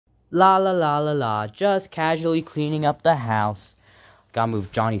La la la la la, just casually cleaning up the house. Gotta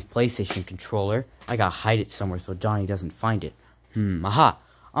move Johnny's PlayStation controller. I gotta hide it somewhere so Johnny doesn't find it. Aha,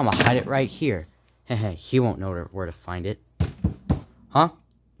 I'm gonna hide it right here. Heh, he won't know where to find it. Huh?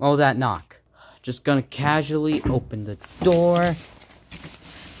 What was that knock? Just gonna casually open the door.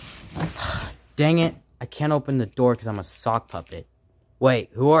 Dang it, I can't open the door because I'm a sock puppet. Wait,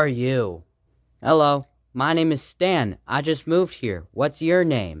 who are you? Hello, my name is Stan. I just moved here. What's your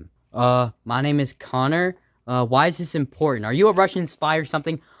name? My name is Connor. Why is this important? Are you a Russian spy or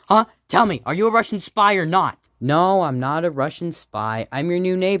something? Huh? Tell me, are you a Russian spy or not? No, I'm not a Russian spy. I'm your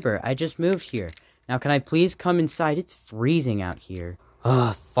new neighbor. I just moved here. Now, can I please come inside? It's freezing out here.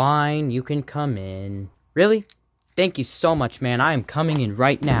 Fine, you can come in. Really? Thank you so much, man. I am coming in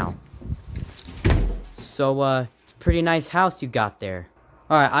right now. So, it's a pretty nice house you got there.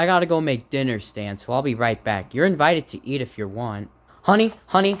 Alright, I gotta go make dinner, Stan, so I'll be right back. You're invited to eat if you want. Honey,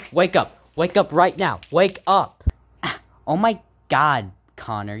 wake up. Wake up right now. Wake up. Oh my god,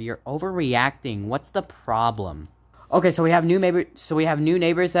 Connor, you're overreacting. What's the problem? Okay, so we have new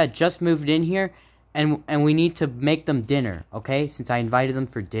neighbors that just moved in here, and we need to make them dinner, okay? Since I invited them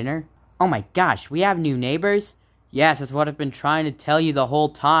for dinner. Oh my gosh, we have new neighbors? Yes, that's what I've been trying to tell you the whole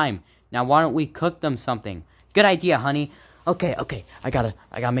time. Now why don't we cook them something? Good idea, honey. Okay, I gotta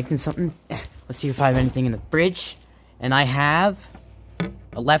make them something. Let's see if I have anything in the fridge. And I have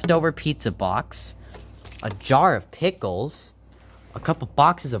a leftover pizza box, a jar of pickles, a couple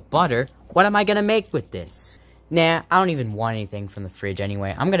boxes of butter. What am I gonna make with this? Nah, I don't even want anything from the fridge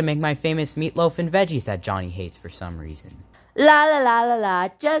anyway. I'm gonna make my famous meatloaf and veggies that Johnny hates for some reason. La la la la la,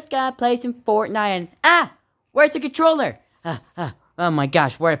 just gotta play some Fortnite and... Where's the controller? Oh my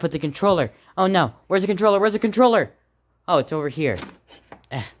gosh, where'd I put the controller? Oh no, where's the controller? Where's the controller? Oh, it's over here.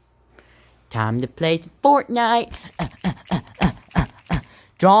 Time to play some Fortnite.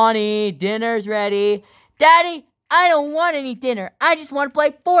 Johnny, dinner's ready. Daddy, I don't want any dinner. I just want to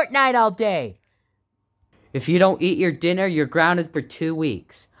play Fortnite all day. If you don't eat your dinner, you're grounded for 2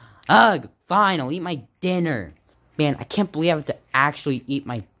 weeks. Ugh, fine, I'll eat my dinner. Man, I can't believe I have to actually eat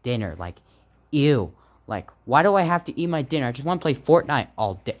my dinner. Like, ew. Like, why do I have to eat my dinner? I just want to play Fortnite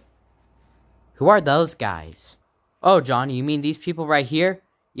all day. Who are those guys? Oh, Johnny, you mean these people right here?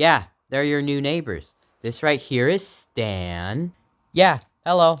 Yeah, they're your new neighbors. This right here is Stan. Yeah,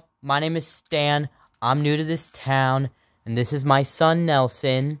 hello. My name is Stan. I'm new to this town. And this is my son,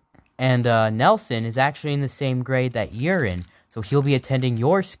 Nelson. And, Nelson is actually in the same grade that you're in. So he'll be attending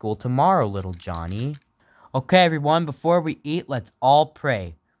your school tomorrow, little Johnny. Okay, everyone, before we eat, let's all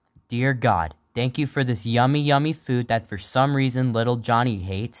pray. Dear God, thank you for this yummy, yummy food that for some reason little Johnny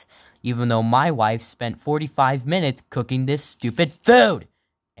hates, even though my wife spent 45 minutes cooking this stupid food.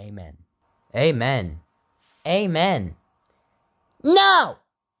 Amen. Amen. Amen. No!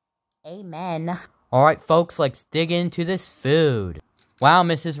 Amen. Alright, folks, let's dig into this food. Wow,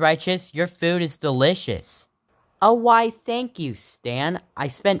 Mrs. Righteous, your food is delicious. Oh, why, thank you, Stan. I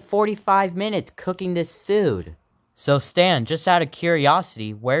spent 45 minutes cooking this food. So, Stan, just out of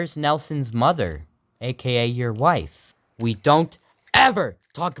curiosity, where's Nelson's mother, aka your wife? We don't ever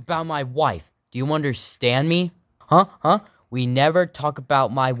talk about my wife. Do you understand me? Huh? We never talk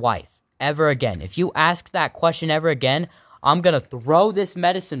about my wife. Ever again. If you ask that question ever again, I'm gonna throw this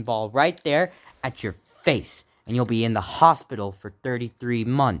medicine ball right there at your face. And you'll be in the hospital for 33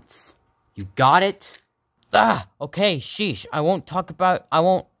 months. You got it? Okay, sheesh. I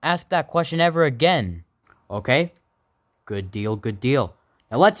won't ask that question ever again. Okay? Good deal, good deal.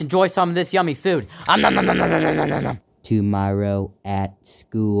 Now let's enjoy some of this yummy food. Tomorrow at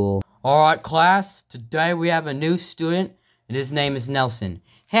school. Alright, class. Today we have a new student, and his name is Nelson.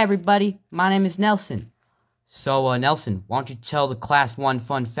 Hey, everybody. My name is Nelson. So, Nelson, why don't you tell the class one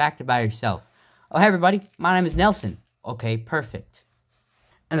fun fact about yourself? Oh, hey, everybody. My name is Nelson. Okay, perfect.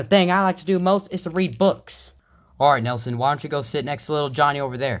 And the thing I like to do most is to read books. Alright, Nelson, why don't you go sit next to little Johnny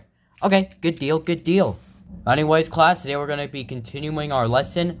over there? Okay, good deal, good deal. Anyways, class, today we're going to be continuing our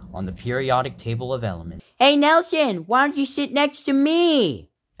lesson on the periodic table of elements. Hey, Nelson, why don't you sit next to me?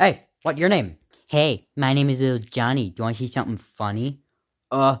 Hey, what's your name? Hey, my name is little Johnny. Do you want to see something funny?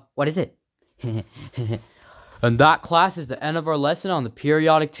 What is it? And that, class, is the end of our lesson on the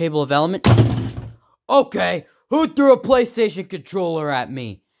periodic table of elements. Okay, who threw a PlayStation controller at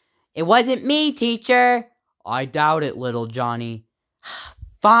me? It wasn't me, teacher. I doubt it, little Johnny.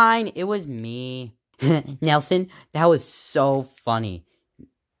 Fine, it was me. Nelson, that was so funny.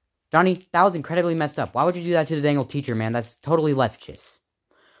 Johnny, that was incredibly messed up. Why would you do that to the dang old teacher, man? That's totally leftist.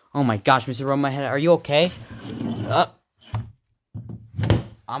 Oh my gosh, Mr. Romahead, are you okay?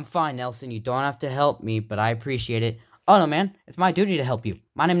 I'm fine, Nelson. You don't have to help me, but I appreciate it. Oh, no, man. It's my duty to help you.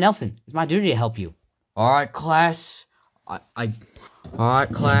 My name's Nelson. It's my duty to help you. Alright, class.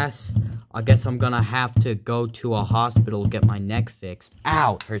 Alright, class. I guess I'm gonna have to go to a hospital to get my neck fixed.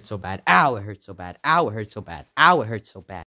 Ow, it hurts so bad. Ow, it hurts so bad. Ow, it hurts so bad. Ow, it hurts so bad.